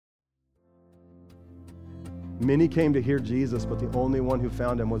Many came to hear Jesus, but the only one who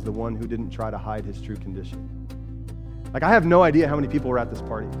found him was the one who didn't try to hide his true condition. Like, I have no idea how many people were at this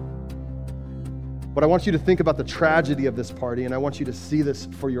party. But I want you to think about the tragedy of this party, and I want you to see this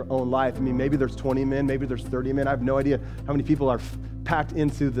for your own life. I mean, maybe there's 20 men, maybe there's 30 men. I have no idea how many people are packed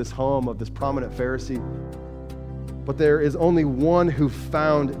into this home of this prominent Pharisee. But there is only one who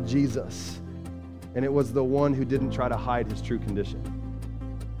found Jesus, and it was the one who didn't try to hide his true condition.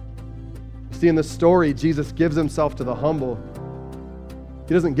 You see, in this story, Jesus gives himself to the humble.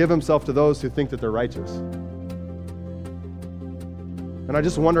 He doesn't give himself to those who think that they're righteous. And I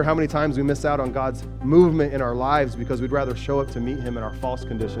just wonder how many times we miss out on God's movement in our lives because we'd rather show up to meet him in our false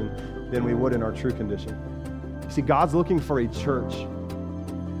condition than we would in our true condition. You see, God's looking for a church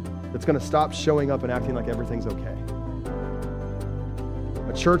that's going to stop showing up and acting like everything's okay.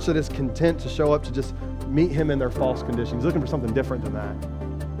 A church that is content to show up to just meet him in their false condition. He's looking for something different than that.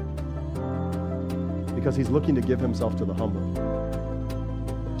 Because he's looking to give himself to the humble.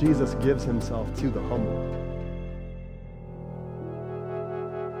 Jesus gives himself to the humble.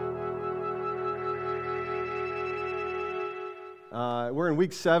 We're in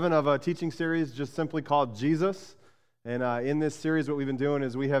week 7 of a teaching series just simply called Jesus. And in this series, what we've been doing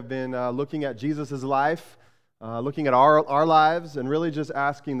is we have been looking at Jesus' life, looking at our lives, and really just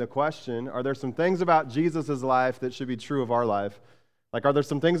asking the question, are there some things about Jesus' life that should be true of our life? Like, are there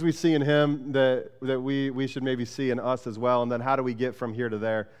some things we see in him that we should maybe see in us as well? And then how do we get from here to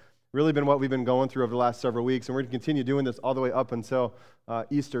there? Really been what we've been going through over the last several weeks, and we're going to continue doing this all the way up until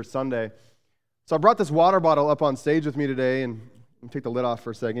Easter Sunday. So I brought this water bottle up on stage with me today, and I'll take the lid off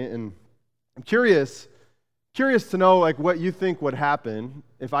for a second, and I'm curious to know like what you think would happen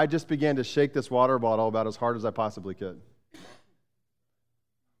if I just began to shake this water bottle about as hard as I possibly could.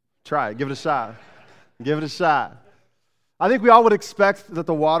 Try it. Give it a shot. Give it a shot. I think we all would expect that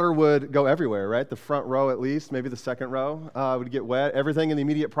the water would go everywhere, right? The front row at least, maybe the second row would get wet. Everything in the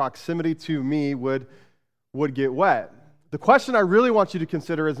immediate proximity to me would get wet. The question I really want you to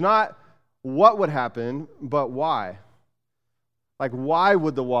consider is not what would happen, but why. Like, why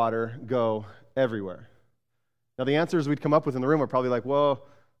would the water go everywhere? Now, the answers we'd come up with in the room are probably like, well,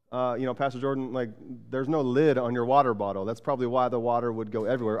 Pastor Jordan, like, there's no lid on your water bottle. That's probably why the water would go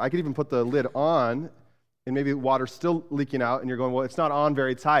everywhere. I could even put the lid on, and maybe water's still leaking out, and you're going, well, it's not on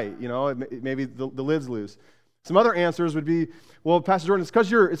very tight, maybe the lid's loose. Some other answers would be, well, Pastor Jordan, it's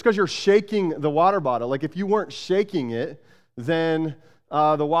because you're shaking the water bottle. Like, if you weren't shaking it, then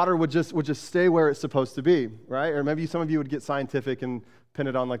the water would just stay where it's supposed to be, right? Or maybe some of you would get scientific and pin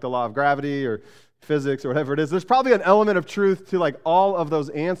it on like the law of gravity or physics or whatever it is. There's probably an element of truth to like all of those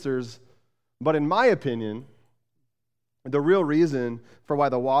answers, but in my opinion, the real reason for why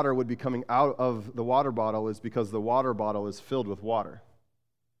the water would be coming out of the water bottle is because the water bottle is filled with water.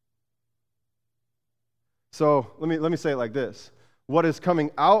 So let me say it like this: what is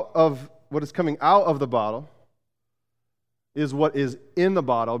coming out of the bottle is what is in the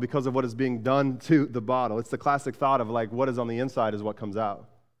bottle because of what is being done to the bottle. It's the classic thought of like what is on the inside is what comes out.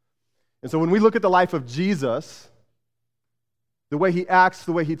 And so when we look at the life of Jesus, the way he acts,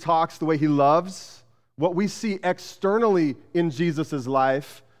 the way he talks, the way he loves, what we see externally in Jesus'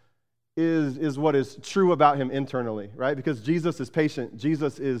 life is what is true about him internally, right? Because Jesus is patient,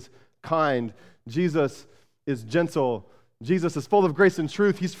 Jesus is kind, Jesus is gentle, Jesus is full of grace and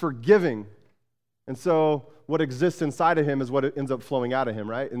truth, he's forgiving. And so what exists inside of him is what ends up flowing out of him,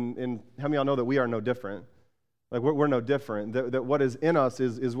 right? And how many of y'all know that we are no different? Like, we're no different. That what is in us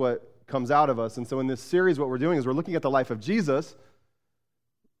is what comes out of us. And so in this series, what we're doing is we're looking at the life of Jesus,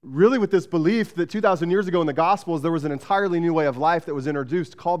 really with this belief that 2,000 years ago in the Gospels, there was an entirely new way of life that was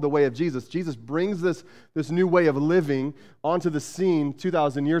introduced called the way of Jesus. Jesus brings this new way of living onto the scene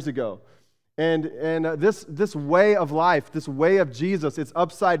 2,000 years ago. And this way of life, this way of Jesus, it's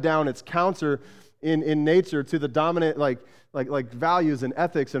upside down, it's counter in nature to the dominant like values and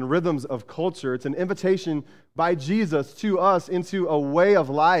ethics and rhythms of culture. It's an invitation by Jesus to us into a way of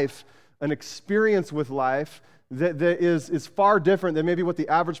life, an experience with life that is far different than maybe what the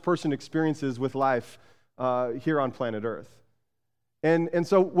average person experiences with life here on planet Earth. And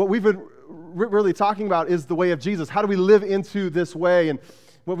so what we've been really talking about is the way of Jesus. How do we live into this way? And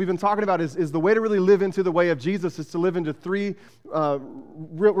what we've been talking about is the way to really live into the way of Jesus is to live into three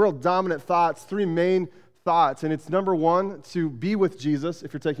real dominant thoughts, three main thoughts. And it's number one, to be with Jesus,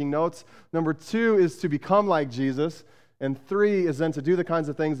 if you're taking notes. Number two is to become like Jesus. And three is then to do the kinds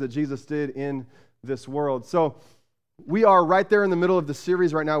of things that Jesus did in this world. So we are right there in the middle of the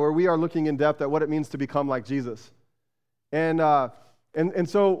series right now where we are looking in depth at what it means to become like Jesus. And And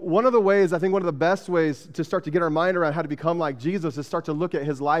so one of the ways, I think one of the best ways to start to get our mind around how to become like Jesus is start to look at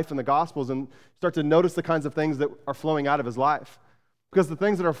his life in the Gospels and start to notice the kinds of things that are flowing out of his life. Because the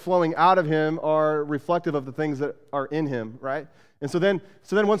things that are flowing out of him are reflective of the things that are in him, right? And so then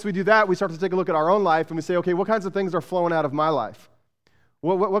once we do that, we start to take a look at our own life and we say, okay, what kinds of things are flowing out of my life?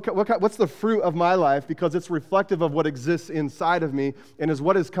 What's the fruit of my life? Because it's reflective of what exists inside of me. And is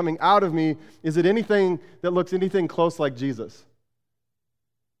what is coming out of me, is it anything that looks anything close like Jesus?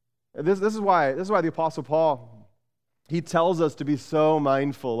 This is why the Apostle Paul, he tells us to be so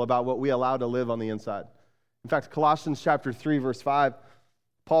mindful about what we allow to live on the inside. In fact, Colossians chapter 3, verse 5,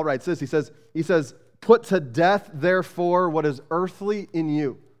 Paul writes this. He says, put to death, therefore, what is earthly in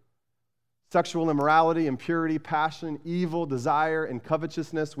you. Sexual immorality, impurity, passion, evil, desire, and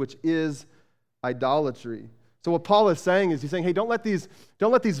covetousness, which is idolatry. So what Paul is saying is, he's saying, hey, don't let these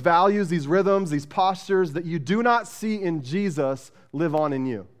values, these rhythms, these postures that you do not see in Jesus live on in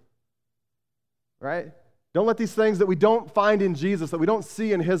you. Right? Don't let these things that we don't find in Jesus, that we don't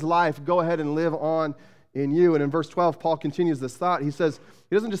see in his life, go ahead and live on in you. And in verse 12, Paul continues this thought. He says,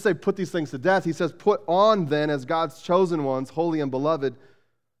 he doesn't just say put these things to death. He says, put on then as God's chosen ones, holy and beloved,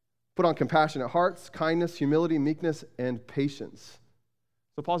 put on compassionate hearts, kindness, humility, meekness, and patience.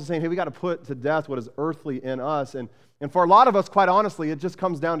 So Paul's saying, hey, we got to put to death what is earthly in us. And for a lot of us, quite honestly, it just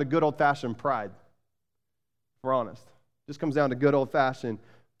comes down to good old-fashioned pride. If we're honest. It just comes down to good old-fashioned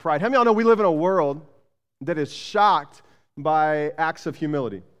pride. How many of y'all know we live in a world that is shocked by acts of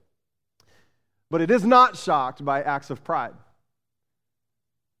humility? But it is not shocked by acts of pride.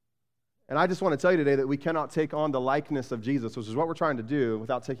 And I just want to tell you today that we cannot take on the likeness of Jesus, which is what we're trying to do,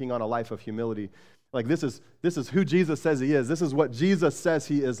 without taking on a life of humility. Like this is who Jesus says he is. This is what Jesus says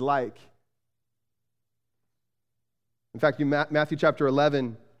he is like. In fact, Matthew chapter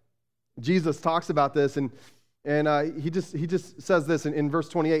 11, Jesus talks about this, and he just says this in verse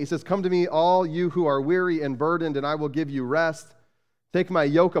 28. He says, come to me, all you who are weary and burdened, and I will give you rest. Take my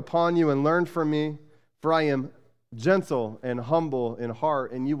yoke upon you and learn from me, for I am gentle and humble in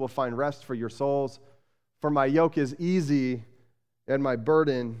heart, and you will find rest for your souls. For my yoke is easy and my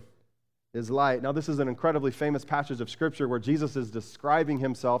burden is light. Now, this is an incredibly famous passage of Scripture where Jesus is describing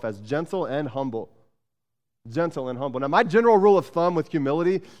himself as gentle and humble. Gentle and humble. Now, my general rule of thumb with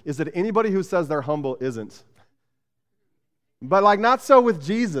humility is that anybody who says they're humble isn't. But not so with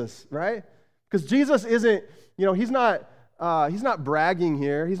Jesus, right? Because Jesus isn't, he's not bragging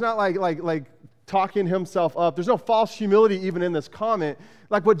here. He's not like talking himself up. There's no false humility even in this comment.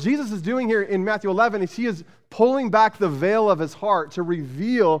 Like what Jesus is doing here in Matthew 11 is he is pulling back the veil of his heart to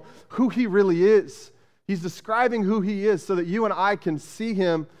reveal who he really is. He's describing who he is so that you and I can see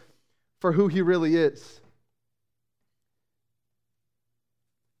him for who he really is.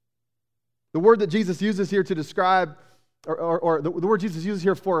 The word that Jesus uses here to describe, or the word Jesus uses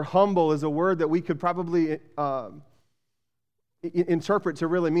here for humble is a word that we could probably interpret to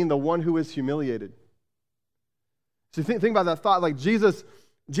really mean the one who is humiliated. So think about that thought. Like Jesus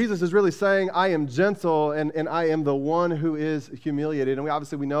is really saying, I am gentle and I am the one who is humiliated.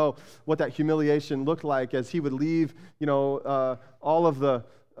 And we know what that humiliation looked like as he would leave, all of the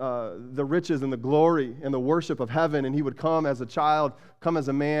riches and the glory and the worship of heaven, and he would come as a child, come as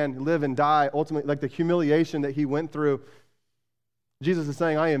a man, live and die, ultimately, like the humiliation that he went through. Jesus is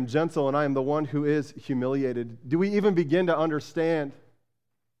saying, I am gentle and I am the one who is humiliated. Do we even begin to understand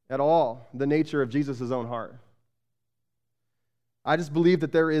at all the nature of Jesus' own heart? I just believe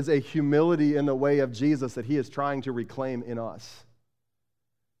that there is a humility in the way of Jesus that he is trying to reclaim in us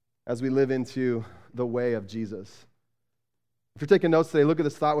as we live into the way of Jesus. If you're taking notes today, look at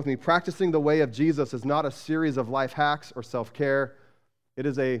this thought with me. Practicing the way of Jesus is not a series of life hacks or self-care. It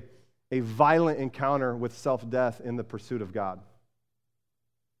is a violent encounter with self-death in the pursuit of God.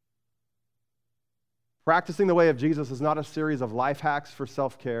 Practicing the way of Jesus is not a series of life hacks for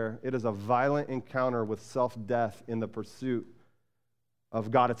self-care. It is a violent encounter with self-death in the pursuit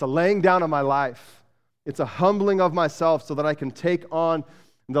of God. It's a laying down of my life. It's a humbling of myself so that I can take on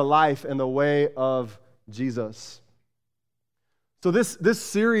the life and the way of Jesus. So this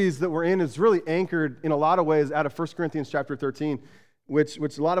series that we're in is really anchored in a lot of ways out of 1 Corinthians chapter 13, which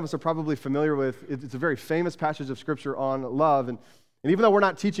a lot of us are probably familiar with. It's a very famous passage of Scripture on love. And even though we're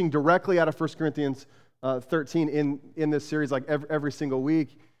not teaching directly out of 1 Corinthians 13 in this series like every single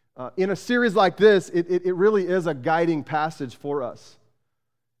week, in a series like this, it really is a guiding passage for us.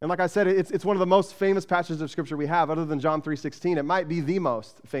 And like I said, it's one of the most famous passages of Scripture we have, other than John 3:16. It might be the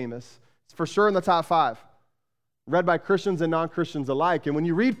most famous. It's for sure in the top 5, read by Christians and non-Christians alike. And when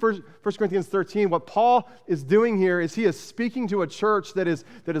you read 1 Corinthians 13, what Paul is doing here is he is speaking to a church that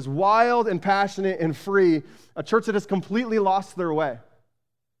is wild and passionate and free, a church that has completely lost their way.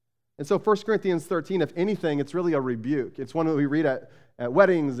 And so 1 Corinthians 13, if anything, it's really a rebuke. It's one that we read at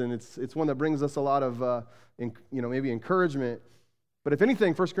weddings, and it's one that brings us a lot of maybe encouragement. But if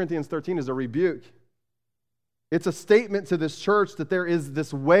anything, 1 Corinthians 13 is a rebuke. It's a statement to this church that there is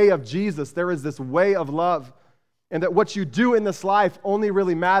this way of Jesus, there is this way of love, and that what you do in this life only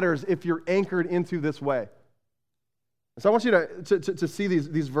really matters if you're anchored into this way. So I want you to see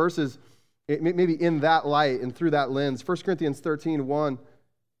these verses maybe in that light and through that lens. 1 Corinthians 13:1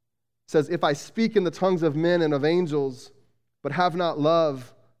 says, "If I speak in the tongues of men and of angels, but have not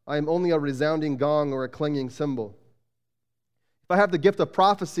love, I am only a resounding gong or a clanging cymbal. If I have the gift of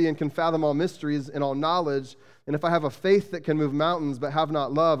prophecy and can fathom all mysteries and all knowledge, and if I have a faith that can move mountains but have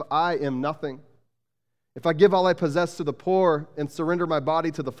not love, I am nothing. If I give all I possess to the poor and surrender my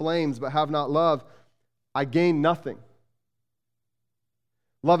body to the flames but have not love, I gain nothing.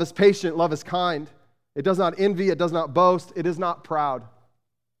 Love is patient, love is kind. It does not envy, it does not boast, it is not proud.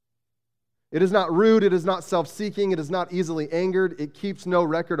 It is not rude, it is not self-seeking, it is not easily angered, it keeps no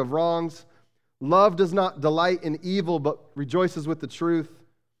record of wrongs. Love does not delight in evil, but rejoices with the truth.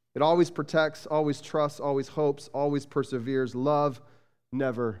 It always protects, always trusts, always hopes, always perseveres. Love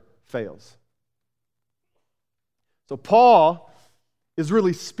never fails." So Paul is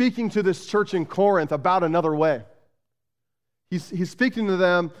really speaking to this church in Corinth about another way. He's speaking to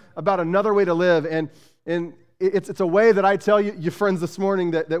them about another way to live, and it's a way that I tell you friends this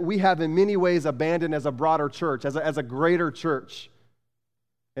morning that we have in many ways abandoned as a broader church, as a greater church.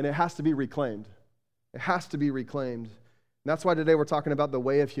 And it has to be reclaimed. It has to be reclaimed. And that's why today we're talking about the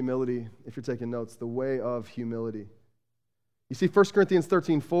way of humility, if you're taking notes, the way of humility. You see, 1 Corinthians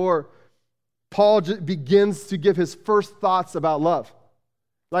 13:4, Paul begins to give his first thoughts about love.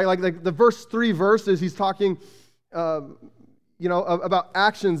 Like the first 3 verses, he's talking about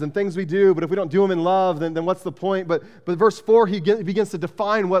actions and things we do, but if we don't do them in love, then what's the point? But verse 4, he begins to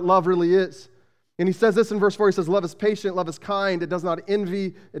define what love really is. And he says this in verse 4, he says, "Love is patient, love is kind, it does not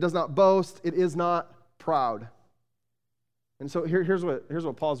envy, it does not boast, it is not proud." And so here's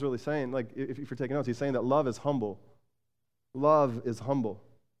what Paul's really saying. Like, if you're taking notes, he's saying that love is humble. Love is humble.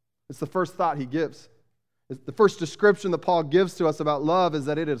 It's the first thought he gives. The first description that Paul gives to us about love is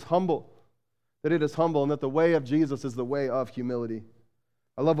that it is humble. That it is humble, and that the way of Jesus is the way of humility.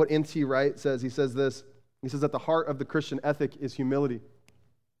 I love what N.T. Wright says. He says this. He says, "At the heart of the Christian ethic is humility.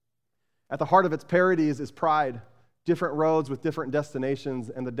 At the heart of its parodies is pride, different roads with different destinations,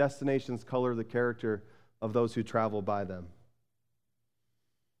 and the destinations color the character of those who travel by them."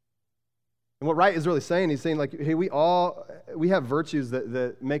 And what Wright is really saying, he's saying, like, hey, we have virtues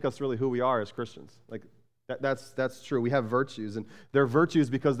that make us really who we are as Christians. Like, that's true. We have virtues, and they're virtues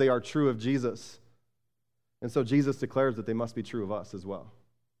because they are true of Jesus. And so Jesus declares that they must be true of us as well.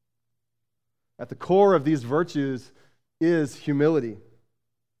 At the core of these virtues is humility.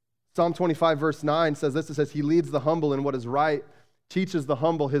 Psalm 25 verse 9 says this. It says, "He leads the humble in what is right, teaches the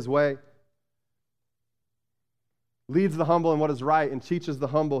humble his way." Leads the humble in what is right and teaches the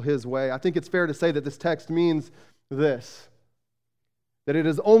humble his way. I think it's fair to say that this text means this, that it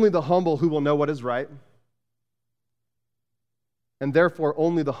is only the humble who will know what is right, and therefore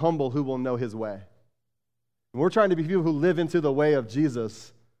only the humble who will know his way. And we're trying to be people who live into the way of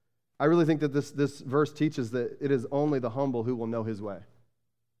Jesus. I really think that this verse teaches that it is only the humble who will know his way.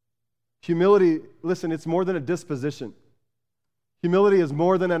 Humility, listen, it's more than a disposition. Humility is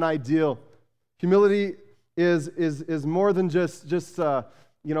more than an ideal. Humility is more than just a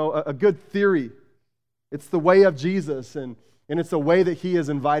good theory. It's the way of Jesus, and it's the way that he is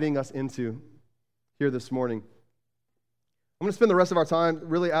inviting us into here this morning. I'm going to spend the rest of our time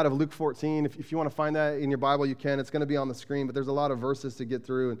really out of Luke 14. If you want to find that in your Bible, you can. It's going to be on the screen, but there's a lot of verses to get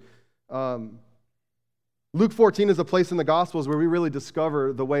through. And Luke 14 is a place in the Gospels where we really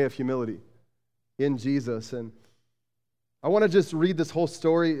discover the way of humility in Jesus. And I want to just read this whole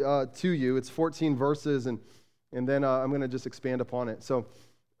story to you. It's 14 verses, and then I'm going to just expand upon it. So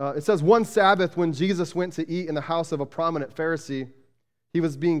it says, "One Sabbath when Jesus went to eat in the house of a prominent Pharisee, he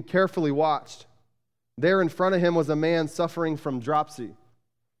was being carefully watched. There in front of him was a man suffering from dropsy.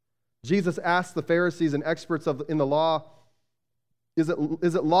 Jesus asked the Pharisees and experts in the law, is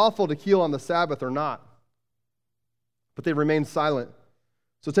it lawful to heal on the Sabbath or not? But they remained silent.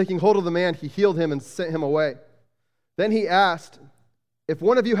 So taking hold of the man, he healed him and sent him away. Then he asked, if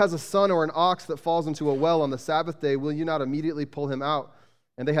one of you has a son or an ox that falls into a well on the Sabbath day, will you not immediately pull him out?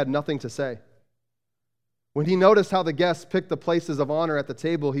 And they had nothing to say. When he noticed how the guests picked the places of honor at the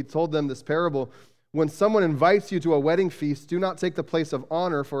table, he told them this parable. When someone invites you to a wedding feast, do not take the place of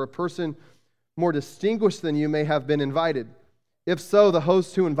honor, for a person more distinguished than you may have been invited. If so, the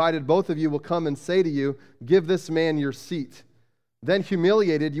host who invited both of you will come and say to you, give this man your seat. Then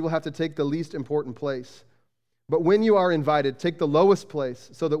humiliated, you will have to take the least important place. But when you are invited, take the lowest place,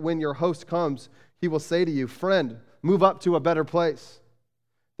 so that when your host comes, he will say to you, 'Friend, move up to a better place.'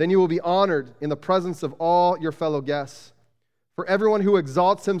 Then you will be honored in the presence of all your fellow guests. For everyone who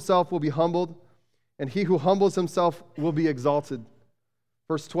exalts himself will be humbled, and he who humbles himself will be exalted."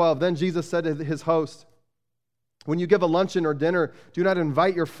 Verse 12, then Jesus said to his host, "When you give a luncheon or dinner, do not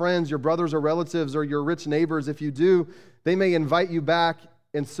invite your friends, your brothers or relatives, or your rich neighbors. If you do, they may invite you back,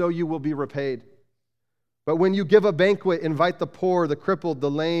 and so you will be repaid. But when you give a banquet, invite the poor, the crippled,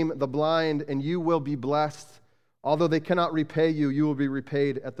 the lame, the blind, and you will be blessed. Although they cannot repay you, you will be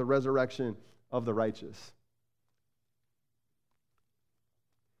repaid at the resurrection of the righteous."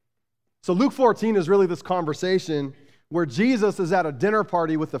 So Luke 14 is really this conversation where Jesus is at a dinner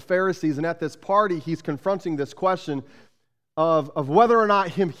party with the Pharisees, and at this party, he's confronting this question of whether or not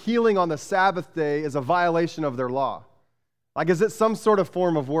him healing on the Sabbath day is a violation of their law. Like, is it some sort of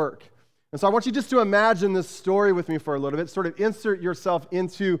form of work? And so I want you just to imagine this story with me for a little bit, sort of insert yourself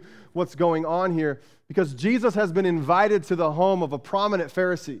into what's going on here, because Jesus has been invited to the home of a prominent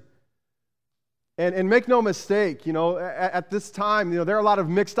Pharisee. And make no mistake, at this time, there are a lot of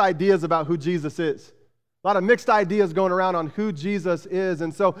mixed ideas about who Jesus is. A lot of mixed ideas going around on who Jesus is.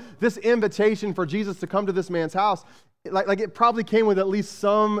 And so this invitation for Jesus to come to this man's house, like it probably came with at least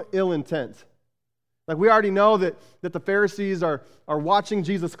some ill intent. Like, we already know that the Pharisees are watching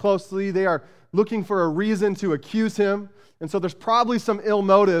Jesus closely. They are looking for a reason to accuse him. And so there's probably some ill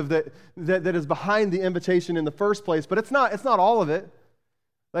motive that is behind the invitation in the first place. But it's not all of it.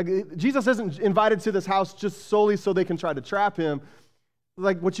 Like, Jesus isn't invited to this house just solely so they can try to trap him.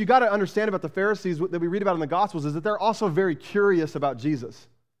 Like, what you got to understand about the Pharisees that we read about in the Gospels is that they're also very curious about Jesus.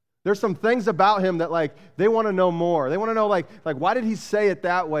 There's some things about him that, like, they want to know more. They want to know, like why did he say it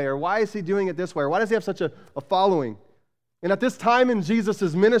that way? Or why is he doing it this way? Or why does he have such a following? And at this time in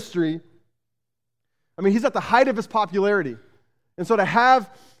Jesus' ministry, he's at the height of his popularity. And so to have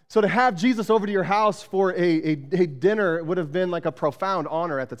Jesus over to your house for a dinner would have been like a profound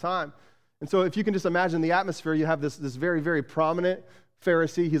honor at the time. And so if you can just imagine the atmosphere, you have this very, very prominent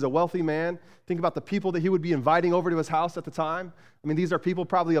Pharisee. He's a wealthy man. Think about the people that he would be inviting over to his house at the time. These are people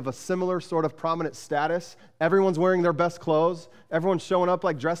probably of a similar sort of prominent status. Everyone's wearing their best clothes. Everyone's showing up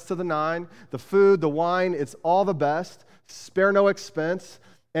like dressed to the nine. The food, the wine, it's all the best. Spare no expense.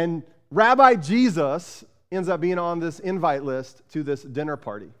 And Rabbi Jesus ends up being on this invite list to this dinner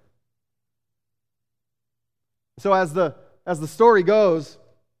party. So as the story goes,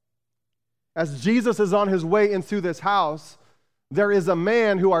 as Jesus is on his way into this house, there is a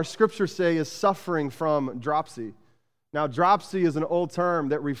man who our scriptures say is suffering from dropsy. Now, dropsy is an old term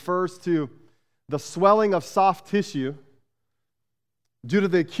that refers to the swelling of soft tissue due to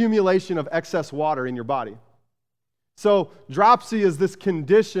the accumulation of excess water in your body. So, dropsy is this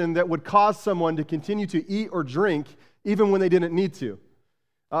condition that would cause someone to continue to eat or drink even when they didn't need to,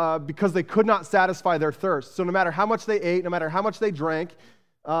 because they could not satisfy their thirst. So no matter how much they ate, no matter how much they drank,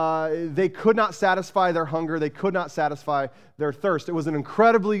 they could not satisfy their hunger. They could not satisfy their thirst. It was an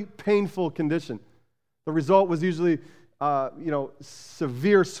incredibly painful condition. The result was usually,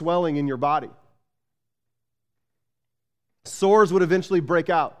 severe swelling in your body. Sores would eventually break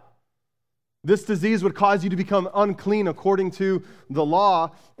out. This disease would cause you to become unclean according to the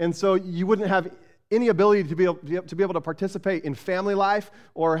law, and so you wouldn't have any ability to be able to participate in family life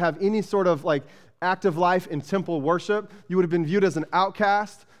or have any sort of active life in temple worship. You would have been viewed as an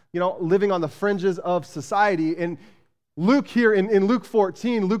outcast, living on the fringes of society. And Luke here in Luke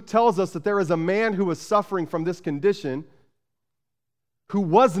 14, Luke tells us that there is a man who was suffering from this condition who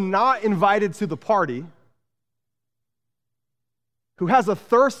was not invited to the party, who has a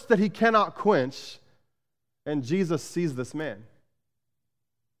thirst that he cannot quench, and Jesus sees this man.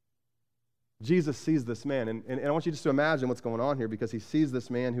 Jesus sees this man, and I want you just to imagine what's going on here, because he sees this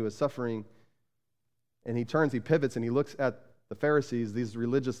man who is suffering, and he pivots, and he looks at the Pharisees, these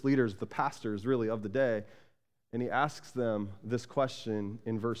religious leaders, the pastors really of the day, and he asks them this question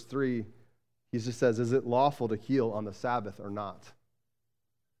in verse 3. He just says, "Is it lawful to heal on the Sabbath or not?"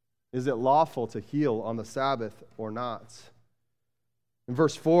 Is it lawful to heal on the Sabbath or not? In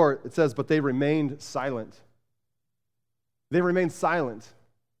verse 4, it says, "But they remained silent." They remained silent.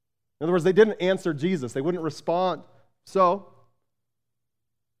 In other words, they didn't answer Jesus. They wouldn't respond. So,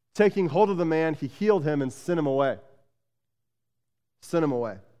 taking hold of the man, he healed him and sent him away. Sent him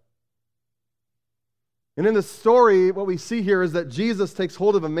away. And in the story, what we see here is that Jesus takes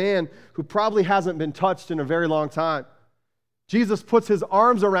hold of a man who probably hasn't been touched in a very long time. Jesus puts his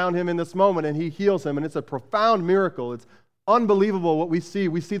arms around him in this moment, and he heals him, and it's a profound miracle. It's unbelievable what we see.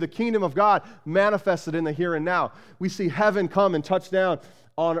 We see the kingdom of God manifested in the here and now. We see heaven come and touch down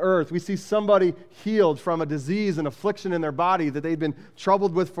on earth. We see somebody healed from a disease and affliction in their body that they'd been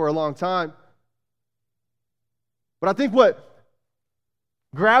troubled with for a long time. But I think what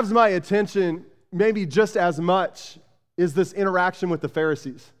grabs my attention maybe just as much is this interaction with the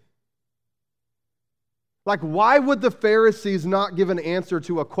Pharisees. Like, why would the Pharisees not give an answer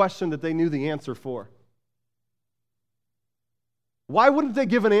to a question that they knew the answer for? Why wouldn't they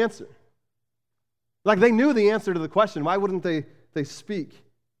give an answer? Like, they knew the answer to the question. Why wouldn't they speak?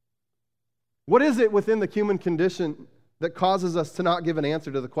 What is it within the human condition that causes us to not give an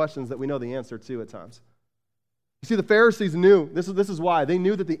answer to the questions that we know the answer to at times? You see, the Pharisees knew, this is why. They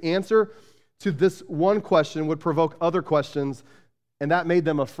knew that the answer to this one question would provoke other questions, and that made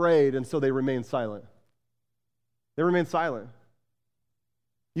them afraid, and so they remained silent. They remained silent.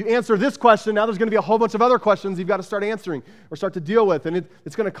 You answer this question, now there's going to be a whole bunch of other questions you've got to start answering or start to deal with, and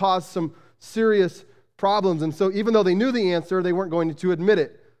it's going to cause some serious problems. And so even though they knew the answer, they weren't going to admit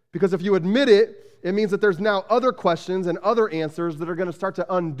it. Because if you admit it, it means that there's now other questions and other answers that are going to start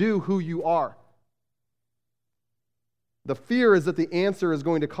to undo who you are. The fear is that the answer is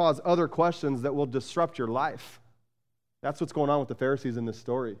going to cause other questions that will disrupt your life. That's what's going on with the Pharisees in this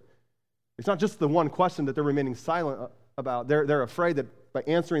story. It's not just the one question that they're remaining silent about. They're afraid that by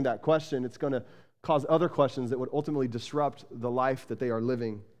answering that question, it's going to cause other questions that would ultimately disrupt the life that they are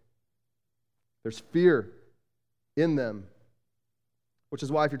living. There's fear in them, which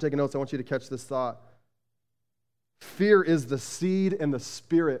is why if you're taking notes, I want you to catch this thought. Fear is the seed and the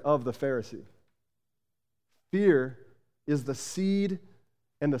spirit of the Pharisee. Fear is the seed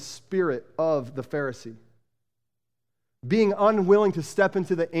and the spirit of the Pharisee. Being unwilling to step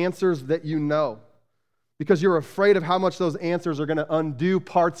into the answers that you know because you're afraid of how much those answers are going to undo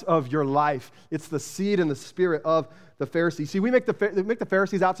parts of your life. It's the seed and the spirit of the Pharisee. See, we make the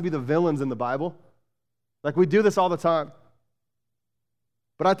Pharisees out to be the villains in the Bible. Like, we do this all the time.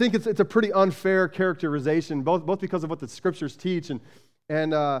 But I think it's a pretty unfair characterization, both because of what the Scriptures teach and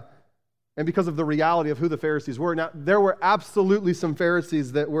because of the reality of who the Pharisees were. Now, there were absolutely some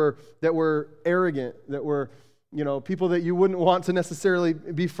Pharisees that were arrogant, that were people that you wouldn't want to necessarily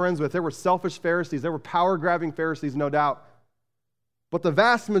be friends with. There were selfish Pharisees. There were power-grabbing Pharisees, no doubt. But the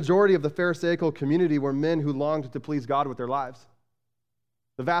vast majority of the Pharisaical community were men who longed to please God with their lives.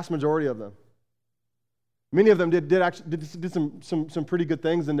 The vast majority of them. Many of them did some pretty good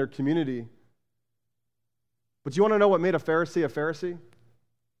things in their community. But you want to know what made a Pharisee a Pharisee?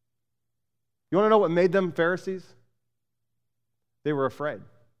 You want to know what made them Pharisees? They were afraid.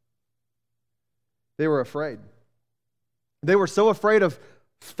 They were afraid. They were so afraid of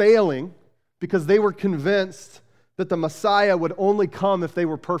failing because they were convinced that the Messiah would only come if they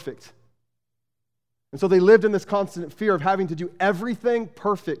were perfect. And so they lived in this constant fear of having to do everything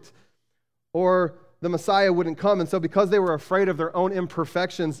perfect or the Messiah wouldn't come. And so because they were afraid of their own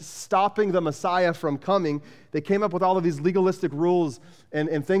imperfections stopping the Messiah from coming, they came up with all of these legalistic rules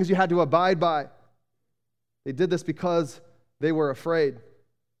and things you had to abide by. They did this because they were afraid.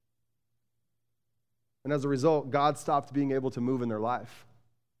 And as a result, God stopped being able to move in their life.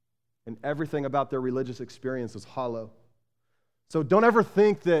 And everything about their religious experience was hollow. So don't ever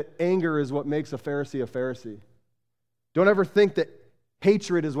think that anger is what makes a Pharisee a Pharisee. Don't ever think that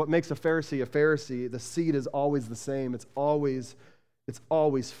hatred is what makes a Pharisee a Pharisee. The seed is always the same. It's always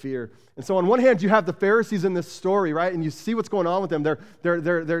fear. And so on one hand, you have the Pharisees in this story, right? And you see what's going on with them.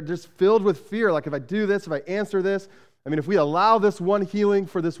 They're just filled with fear. Like, if I do this, if I answer this, I mean, if we allow this one healing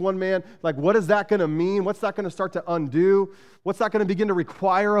for this one man, like, what is that going to mean? What's that going to start to undo? What's that going to begin to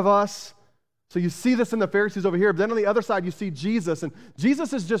require of us? So you see this in the Pharisees over here. But then on the other side, you see Jesus. And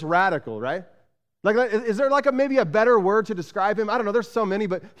Jesus is just radical, right? Like, is there like maybe a better word to describe him? I don't know. There's so many,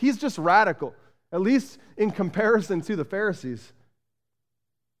 but he's just radical, at least in comparison to the Pharisees.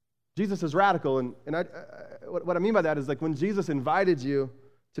 Jesus is radical. And what I mean by that is, like, when Jesus invited you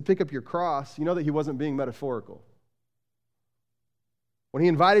to pick up your cross, you know that he wasn't being metaphorical. When he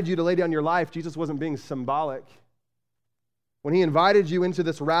invited you to lay down your life, Jesus wasn't being symbolic. When he invited you into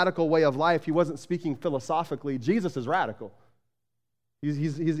this radical way of life, he wasn't speaking philosophically. Jesus is radical.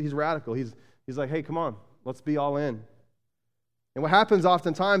 He's radical. He's like, hey, come on, let's be all in. And what happens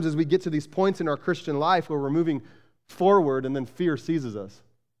oftentimes is we get to these points in our Christian life where we're moving forward and then fear seizes us.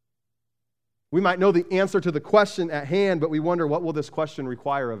 We might know the answer to the question at hand, but we wonder, what will this question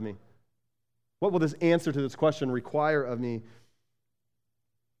require of me? What will this answer to this question require of me?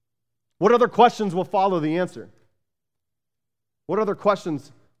 What other questions will follow the answer? What other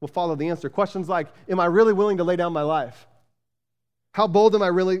questions will follow the answer? Questions like, am I really willing to lay down my life? How bold am I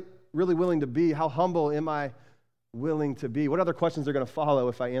really willing to be? How humble am I willing to be? What other questions are going to follow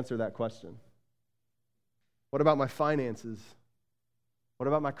if I answer that question? What about my finances? What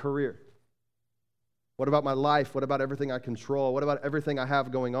about my career? What about my life? What about everything I control? What about everything I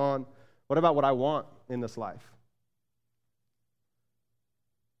have going on? What about what I want in this life?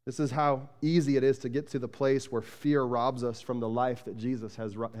 This is how easy it is to get to the place where fear robs us from the life that Jesus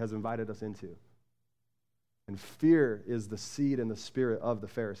has invited us into. And fear is the seed and the spirit of the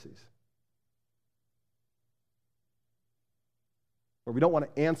Pharisees. Where we don't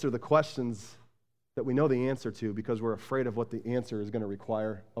want to answer the questions that we know the answer to because we're afraid of what the answer is going to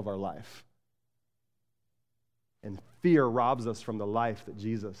require of our life. And fear robs us from the life that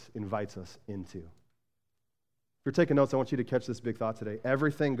Jesus invites us into. If you're taking notes, I want you to catch this big thought today.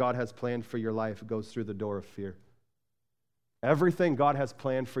 Everything God has planned for your life goes through the door of fear. Everything God has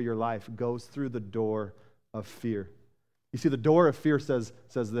planned for your life goes through the door of fear. You see, the door of fear says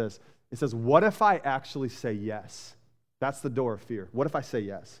this. It says, what if I actually say yes? That's the door of fear. What if I say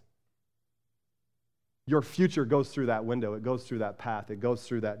yes? Your future goes through that window. It goes through that path. It goes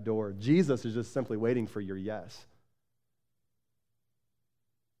through that door. Jesus is just simply waiting for your yes.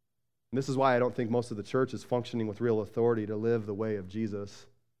 And this is why I don't think most of the church is functioning with real authority to live the way of Jesus,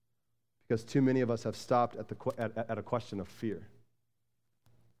 because too many of us have stopped at a question of fear.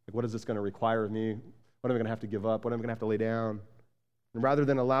 Like, what is this going to require of me? What am I going to have to give up? What am I going to have to lay down? And rather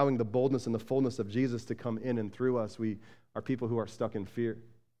than allowing the boldness and the fullness of Jesus to come in and through us, we are people who are stuck in fear.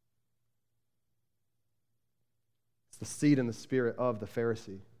 It's the seed and the spirit of the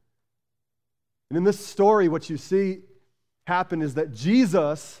Pharisee. And in this story, what you see happen is that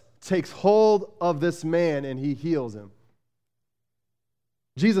Jesus takes hold of this man and he heals him.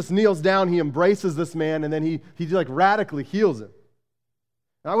 Jesus kneels down, he embraces this man, and then he like radically heals him.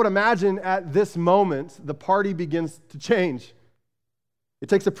 And I would imagine at this moment, the party begins to change. It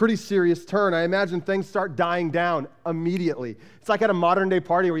takes a pretty serious turn. I imagine things start dying down immediately. It's like at a modern day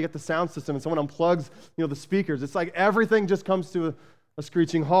party where you get the sound system and someone unplugs, the speakers. It's like everything just comes to a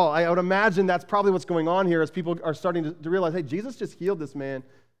screeching halt. I would imagine that's probably what's going on here as people are starting to realize, hey, Jesus just healed this man.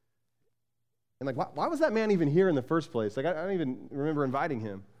 And like, why was that man even here in the first place? Like, I don't even remember inviting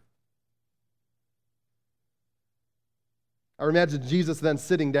him. I imagine Jesus then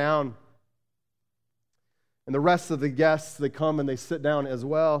sitting down, and the rest of the guests, they come and they sit down as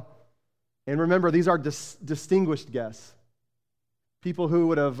well. And remember, these are distinguished guests, people who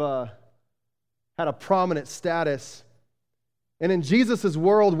would have had a prominent status. And in Jesus'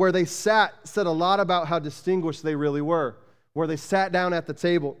 world, where they said a lot about how distinguished they really were, where they sat down at the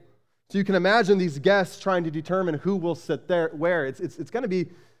table. So you can imagine these guests trying to determine who will sit there, where. It's going to be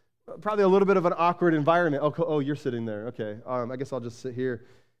probably a little bit of an awkward environment. Oh, you're sitting there. Okay, I guess I'll just sit here.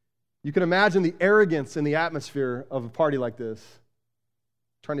 You can imagine the arrogance in the atmosphere of a party like this,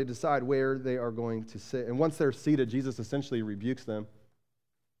 trying to decide where they are going to sit. And once they're seated, Jesus essentially rebukes them.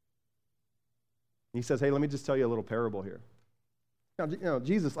 He says, hey, let me just tell you a little parable here.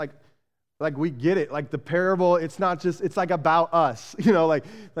 Jesus, like we get it. Like the parable, it's not just, it's like about us. Like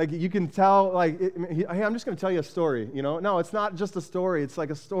you can tell, hey, I'm just going to tell you a story. No, it's not just a story. It's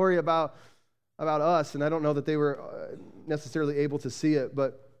like a story about us. And I don't know that they were necessarily able to see it,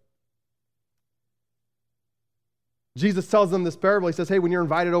 but Jesus tells them this parable. He says, hey, when you're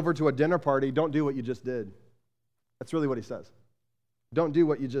invited over to a dinner party, don't do what you just did. That's really what he says. Don't do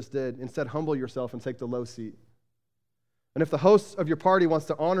what you just did. Instead, humble yourself and take the low seat. And if the host of your party wants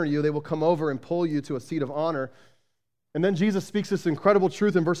to honor you, they will come over and pull you to a seat of honor. And then Jesus speaks this incredible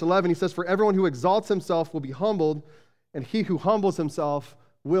truth in verse 11. He says, for everyone who exalts himself will be humbled, and he who humbles himself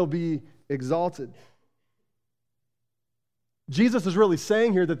will be exalted. Jesus is really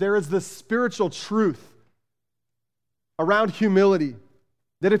saying here that there is this spiritual truth around humility,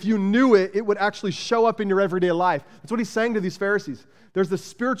 that if you knew it, it would actually show up in your everyday life. That's what he's saying to these Pharisees. There's this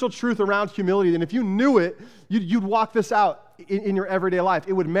spiritual truth around humility, and if you knew it, you'd walk this out in your everyday life.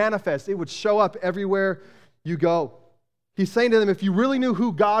 It would manifest. It would show up everywhere you go. He's saying to them, if you really knew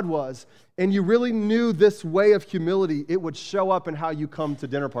who God was, and you really knew this way of humility, it would show up in how you come to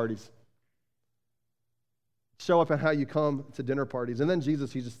dinner parties. Show up in how you come to dinner parties. And then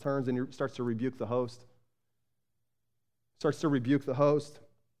Jesus, he just turns and he starts to rebuke the host. And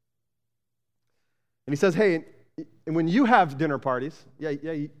he says, hey, and when you have dinner parties,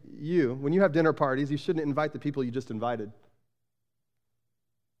 when you have dinner parties, you shouldn't invite the people you just invited.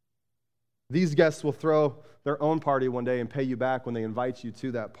 These guests will throw their own party one day and pay you back when they invite you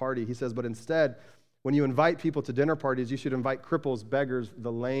to that party. He says, but instead, when you invite people to dinner parties, you should invite cripples, beggars,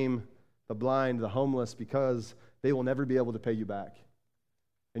 the lame, the blind, the homeless, because they will never be able to pay you back.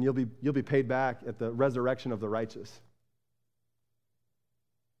 And you'll be paid back at the resurrection of the righteous.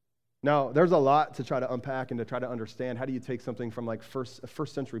 Now, there's a lot to try to unpack and to try to understand. How do you take something from like a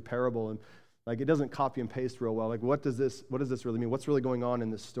first century parable and like it doesn't copy and paste real well? Like what does this really mean? What's really going on in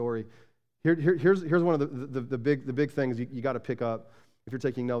this story? Here's one of the big things you got to pick up if you're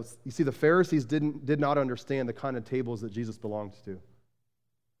taking notes. You see, the Pharisees did not understand the kind of tables that Jesus belonged to.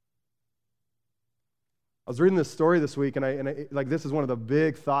 I was reading this story this week, and I like this is one of the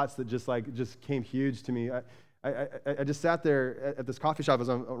big thoughts that just came huge to me. I just sat there at this coffee shop as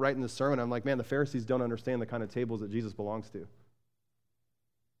I'm writing this sermon. I'm like, man, the Pharisees don't understand the kind of tables that Jesus belongs to.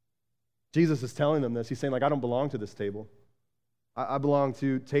 Jesus is telling them this. He's saying, like, I don't belong to this table. I belong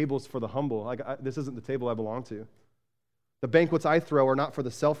to tables for the humble. Like, this isn't the table I belong to. The banquets I throw are not for the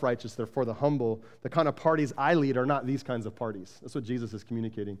self-righteous. They're for the humble. The kind of parties I lead are not these kinds of parties. That's what Jesus is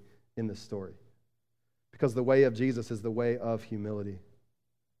communicating in this story. Because the way of Jesus is the way of humility.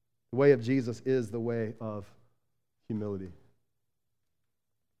 The way of Jesus is the way of humility.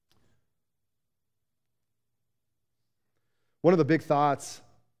 One of the big thoughts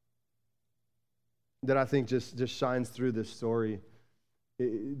that I think just shines through this story,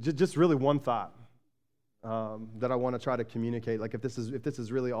 just really one thought that I want to try to communicate. Like if this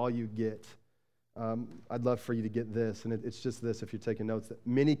is really all you get, I'd love for you to get this. And it's just this, if you're taking notes, that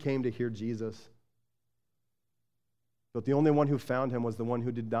many came to hear Jesus, but the only one who found him was the one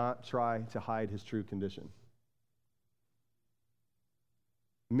who did not try to hide his true condition.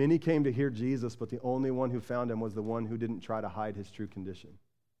 Many came to hear Jesus, but the only one who found him was the one who didn't try to hide his true condition.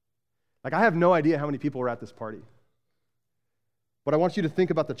 Like, I have no idea how many people were at this party. But I want you to think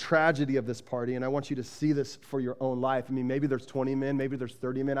about the tragedy of this party, and I want you to see this for your own life. I mean, maybe there's 20 men, maybe there's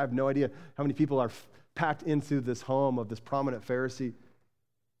 30 men. I have no idea how many people are packed into this home of this prominent Pharisee.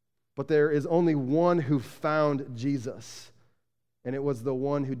 But there is only one who found Jesus, and it was the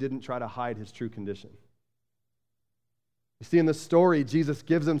one who didn't try to hide his true condition. You see, in this story, Jesus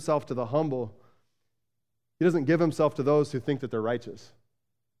gives himself to the humble. He doesn't give himself to those who think that they're righteous.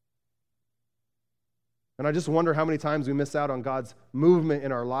 And I just wonder how many times we miss out on God's movement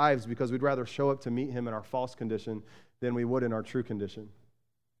in our lives because we'd rather show up to meet him in our false condition than we would in our true condition.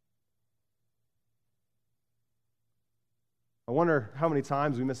 I wonder how many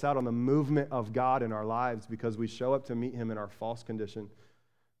times we miss out on the movement of God in our lives because we show up to meet him in our false condition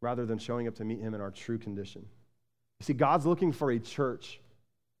rather than showing up to meet him in our true condition. You see, God's looking for a church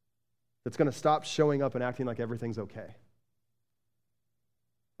that's going to stop showing up and acting like everything's okay.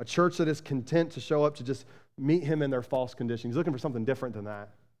 A church that is content to show up to just meet him in their false condition. He's looking for something different than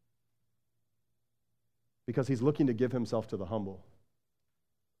that. Because he's looking to give himself to the humble.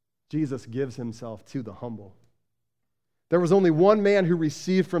 Jesus gives himself to the humble. There was only one man who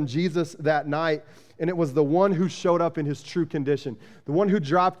received from Jesus that night, and it was the one who showed up in his true condition. The one who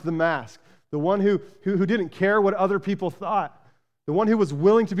dropped the mask. The one who didn't care what other people thought. The one who was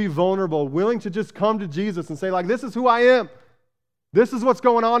willing to be vulnerable, willing to just come to Jesus and say, like, this is who I am. This is what's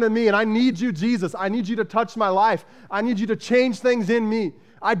going on in me, and I need you, Jesus. I need you to touch my life. I need you to change things in me.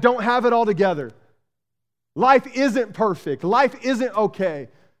 I don't have it all together. Life isn't perfect. Life isn't okay.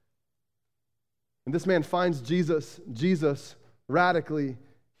 And this man finds Jesus. Jesus radically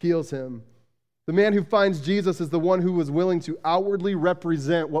heals him. The man who finds Jesus is the one who was willing to outwardly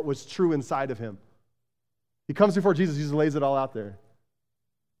represent what was true inside of him. He comes before Jesus, Jesus lays it all out there.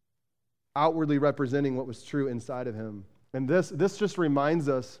 Outwardly representing what was true inside of him. And this just reminds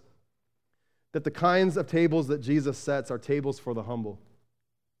us that the kinds of tables that Jesus sets are tables for the humble.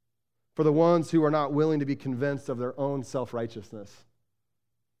 For the ones who are not willing to be convinced of their own self-righteousness.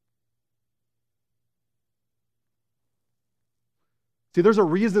 See, there's a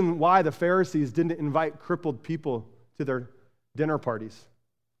reason why the Pharisees didn't invite crippled people to their dinner parties.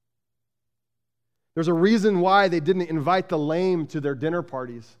 There's a reason why they didn't invite the lame to their dinner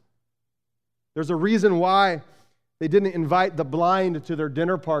parties. There's a reason why they didn't invite the blind to their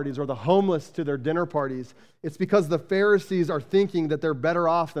dinner parties or the homeless to their dinner parties. It's because the Pharisees are thinking that they're better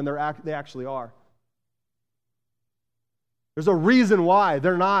off than they actually are. There's a reason why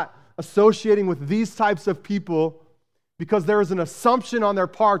they're not associating with these types of people, because there is an assumption on their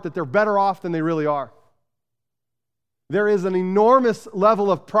part that they're better off than they really are. There is an enormous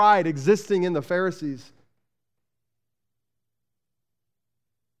level of pride existing in the Pharisees.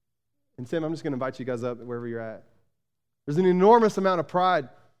 And Sam, I'm just going to invite you guys up wherever you're at. There's an enormous amount of pride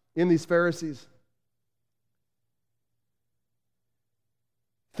in these Pharisees,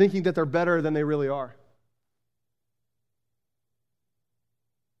 thinking that they're better than they really are.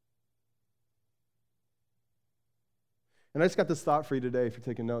 And I just got this thought for you today, if you're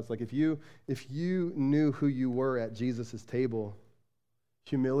taking notes. Like if you knew who you were at Jesus' table,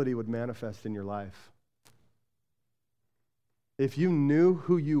 humility would manifest in your life. If you knew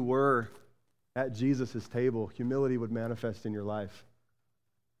who you were at Jesus' table, humility would manifest in your life.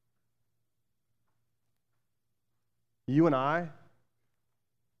 You and I,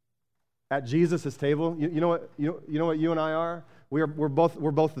 at Jesus' table, you know what you and I are? We're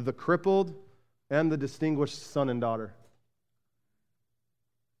both the crippled and the distinguished son and daughter.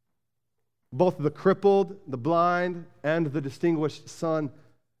 Both the crippled, the blind, and the distinguished son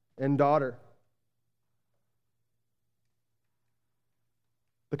and daughter.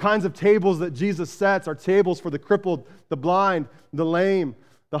 The kinds of tables that Jesus sets are tables for the crippled, the blind, the lame,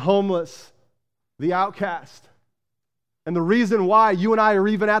 the homeless, the outcast. And the reason why you and I are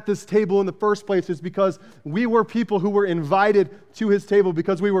even at this table in the first place is because we were people who were invited to his table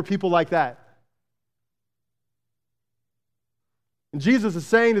because we were people like that. And Jesus is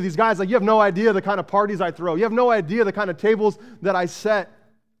saying to these guys, like, you have no idea the kind of parties I throw. You have no idea the kind of tables that I set.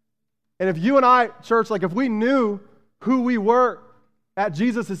 And if you and I, church, like if we knew who we were at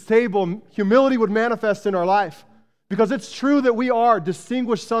Jesus' table, humility would manifest in our life. Because it's true that we are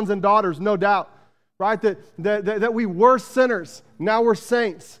distinguished sons and daughters, no doubt. Right? That we were sinners, now we're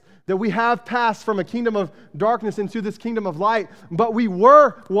saints. That we have passed from a kingdom of darkness into this kingdom of light, but we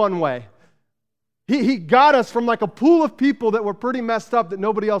were one way. He got us from like a pool of people that were pretty messed up that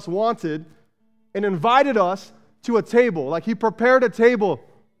nobody else wanted and invited us to a table. Like he prepared a table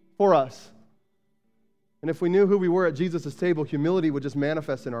for us. And if we knew who we were at Jesus' table, humility would just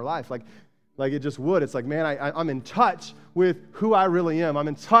manifest in our life. Like it just would. It's like, man, I'm in touch with who I really am. I'm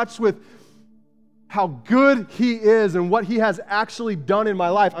in touch with how good he is and what he has actually done in my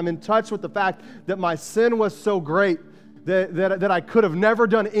life. I'm in touch with the fact that my sin was so great that I could have never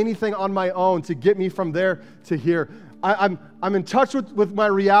done anything on my own to get me from there to here. I'm in touch with my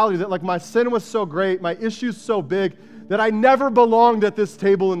reality that like my sin was so great, my issues so big, that I never belonged at this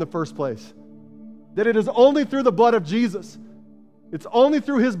table in the first place. That it is only through the blood of Jesus, it's only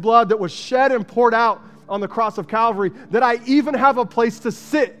through his blood that was shed and poured out on the cross of Calvary that I even have a place to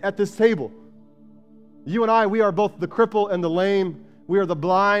sit at this table. You and I, we are both the cripple and the lame. We are the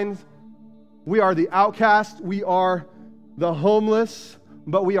blind. We are the outcast. We are the homeless.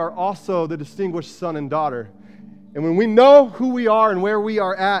 But we are also the distinguished son and daughter. And when we know who we are and where we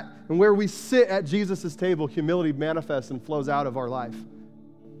are at and where we sit at Jesus' table, humility manifests and flows out of our life.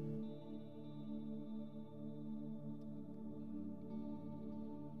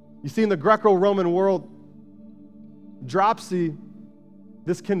 You see, in the Greco-Roman world, dropsy,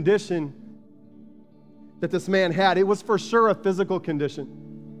 this condition that this man had, it was for sure a physical condition.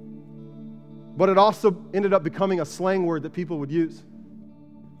 But it also ended up becoming a slang word that people would use.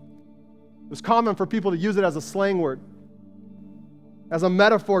 It was common for people to use it as a slang word, as a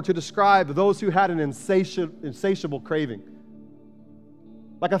metaphor to describe those who had an insatiable craving.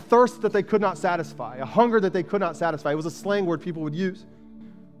 Like a thirst that they could not satisfy, a hunger that they could not satisfy. It was a slang word people would use.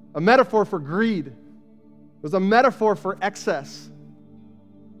 A metaphor for greed. It was a metaphor for excess.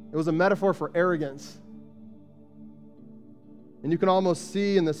 It was a metaphor for arrogance. And you can almost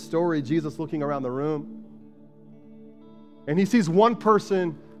see in this story Jesus looking around the room. And he sees one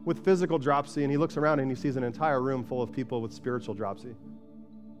person with physical dropsy, and he looks around and he sees an entire room full of people with spiritual dropsy.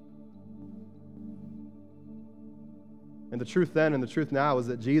 And the truth then and the truth now is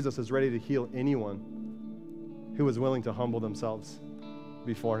that Jesus is ready to heal anyone who is willing to humble themselves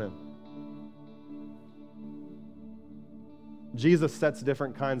before him. Jesus sets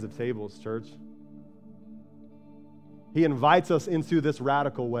different kinds of tables, church. He invites us into this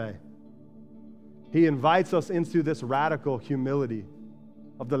radical way. He invites us into this radical humility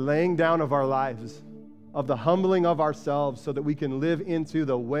of the laying down of our lives, of the humbling of ourselves so that we can live into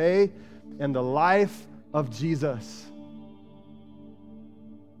the way and the life of Jesus.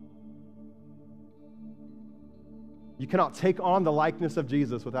 You cannot take on the likeness of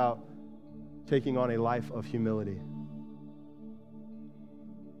Jesus without taking on a life of humility.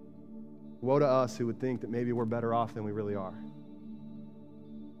 Woe to us who would think that maybe we're better off than we really are.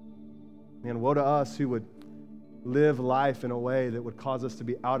 And woe to us who would live life in a way that would cause us to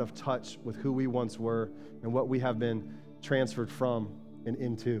be out of touch with who we once were and what we have been transferred from and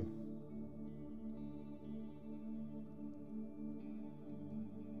into.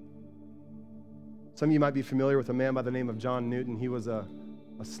 Some of you might be familiar with a man by the name of John Newton. He was a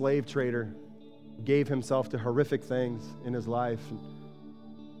slave trader, gave himself to horrific things in his life.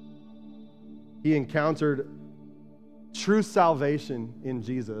 He encountered true salvation in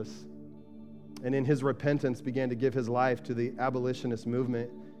Jesus, and in his repentance began to give his life to the abolitionist movement.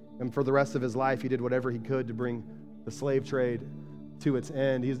 And for the rest of his life, he did whatever he could to bring the slave trade to its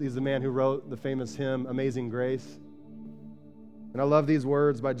end. He's the man who wrote the famous hymn, Amazing Grace. And I love these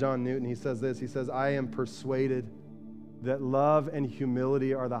words by John Newton. He says this, he says, I am persuaded that love and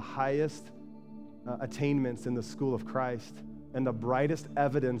humility are the highest attainments in the school of Christ, and the brightest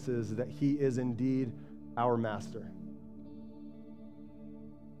evidences that he is indeed our master.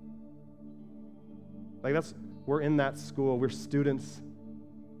 Like we're in that school. We're students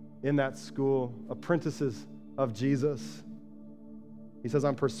in that school, apprentices of Jesus. He says,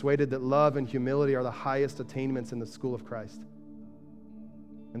 I'm persuaded that love and humility are the highest attainments in the school of Christ.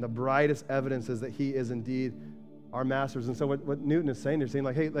 And the brightest evidence is that he is indeed our masters. And so what Newton is saying, they're saying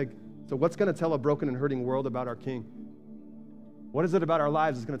like, hey, so what's going to tell a broken and hurting world about our King? What is it about our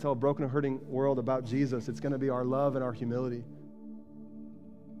lives that's going to tell a broken and hurting world about Jesus? It's going to be our love and our humility.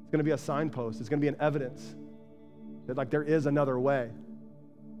 It's going to be a signpost. It's going to be an evidence that like there is another way.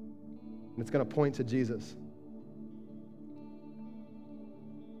 And it's going to point to Jesus.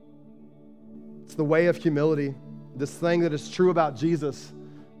 It's the way of humility, this thing that is true about Jesus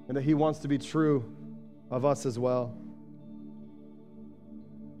and that he wants to be true of us as well.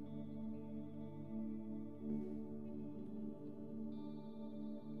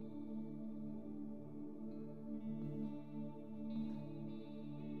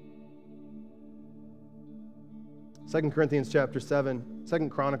 Second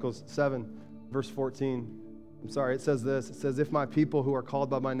Chronicles 7, verse 14. It says this. It says, if my people who are called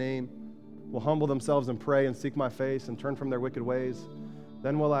by my name will humble themselves and pray and seek my face and turn from their wicked ways,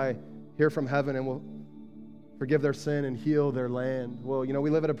 then will I hear from heaven and will forgive their sin and heal their land. Well, we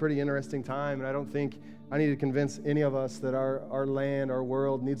live at a pretty interesting time, and I don't think I need to convince any of us that our land, our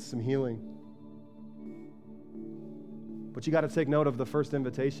world needs some healing. But you got to take note of the first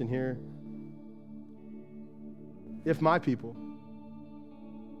invitation here. If my people,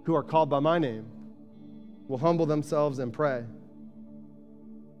 who are called by my name, will humble themselves and pray.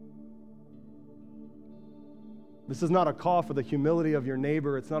 This is not a call for the humility of your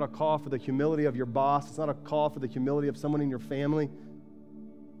neighbor. It's not a call for the humility of your boss. It's not a call for the humility of someone in your family.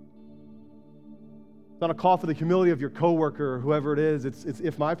 It's not a call for the humility of your coworker or whoever it is. It's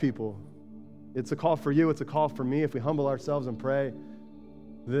if my people. It's a call for you. It's a call for me. If we humble ourselves and pray,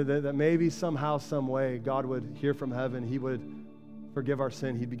 that maybe somehow, some way, God would hear from heaven. He would forgive our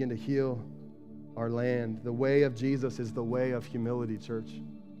sin. He'd begin to heal our land. The way of Jesus is the way of humility, church.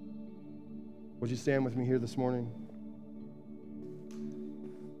 Would you stand with me here this morning?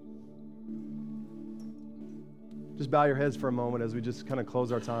 Just bow your heads for a moment as we just kind of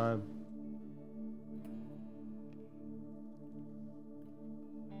close our time.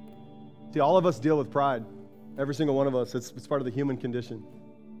 See, all of us deal with pride. Every single one of us. It's part of the human condition.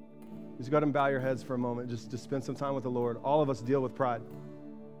 Just go ahead and bow your heads for a moment. Just spend some time with the Lord. All of us deal with pride.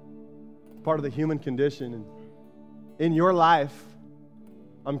 It's part of the human condition. And in your life,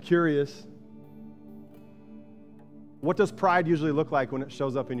 I'm curious, what does pride usually look like when it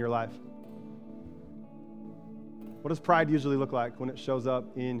shows up in your life? What does pride usually look like when it shows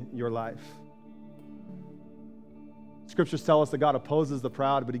up in your life? Scriptures tell us that God opposes the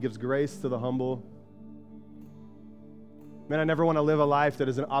proud, but he gives grace to the humble. Man, I never want to live a life that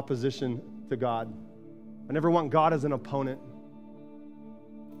is in opposition to God. I never want God as an opponent.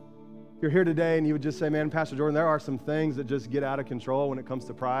 If you're here today and you would just say, man, Pastor Jordan, there are some things that just get out of control when it comes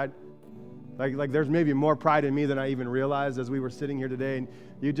to pride. Like there's maybe more pride in me than I even realized as we were sitting here today. And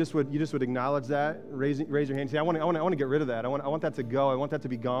you just would acknowledge that, raise your hand and say, I want to get rid of that. I want that to go. I want that to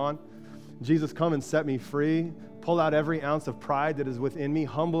be gone. Jesus, come and set me free. Pull out every ounce of pride that is within me.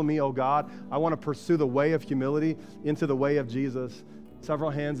 Humble me, oh God. I want to pursue the way of humility into the way of Jesus.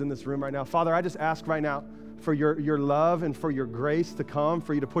 Several hands in this room right now. Father, I just ask right now for your love and for your grace to come,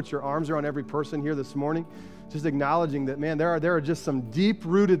 for you to put your arms around every person here this morning. Just acknowledging that, man, there are just some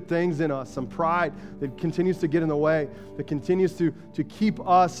deep-rooted things in us, some pride that continues to get in the way, that continues to keep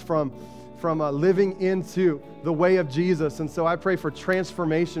us from living into the way of Jesus. And so I pray for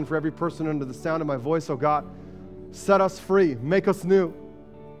transformation for every person under the sound of my voice. Oh God, set us free, make us new.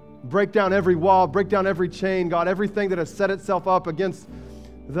 Break down every wall, break down every chain, God, everything that has set itself up against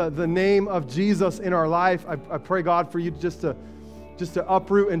the name of Jesus in our life. I pray, God, for you just to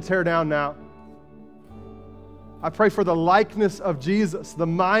uproot and tear down now. I pray for the likeness of Jesus, the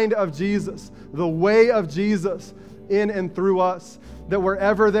mind of Jesus, the way of Jesus in and through us, that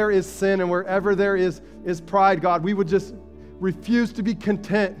wherever there is sin and wherever there is pride, God, we would just refuse to be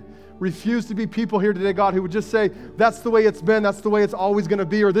content, refuse to be people here today, God, who would just say, that's the way it's been, that's the way it's always going to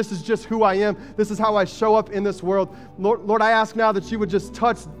be, or this is just who I am, this is how I show up in this world. Lord, I ask now that you would just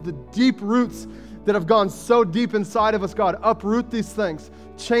touch the deep roots that have gone so deep inside of us, God. Uproot these things,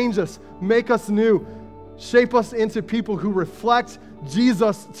 change us, make us new, shape us into people who reflect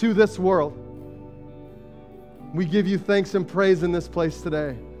Jesus to this world. We give you thanks and praise in this place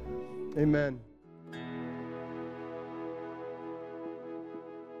today. Amen.